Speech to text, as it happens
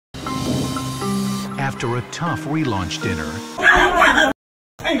After a tough relaunch dinner,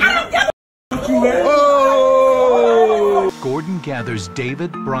 Gordon gathers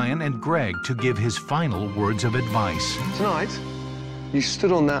David, Brian, and Greg to give his final words of advice. Tonight, you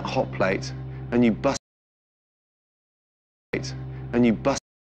stood on that hot plate and you bust.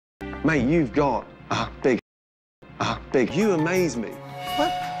 Mate, you've got a big. You amaze me.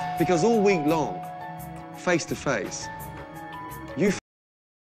 What? Because all week long, face to face, you.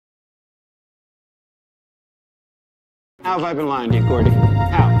 How have I been lying to you, Gordy?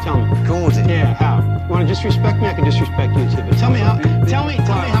 How? Tell me. Gordy? Yeah, how? You want to disrespect me? I can disrespect you too. But tell me how. Tell me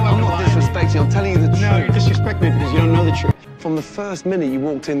how I'm not disrespecting. I'm telling you the truth. No, you're disrespecting me because you don't know the truth. From the first minute you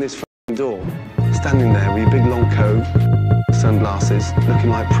walked in this door, standing there with your big long coat, sunglasses, looking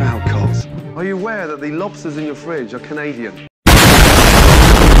like proud cops. Are you aware that the lobsters in your fridge are Canadian?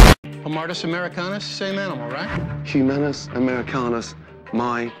 Hamartus americanus, same animal, right? Humanus Americanus,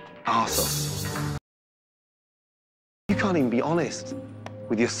 my arsos. You can't even be honest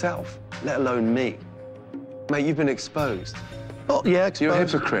with yourself, let alone me. Mate, you've been exposed. Oh, yeah, exposed. You're a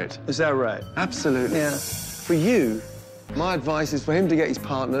hypocrite. Is that right? Absolutely. Yeah. For you, my advice is for him to get his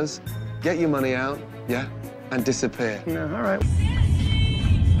partners, get your money out, yeah, and disappear. Yeah, all right.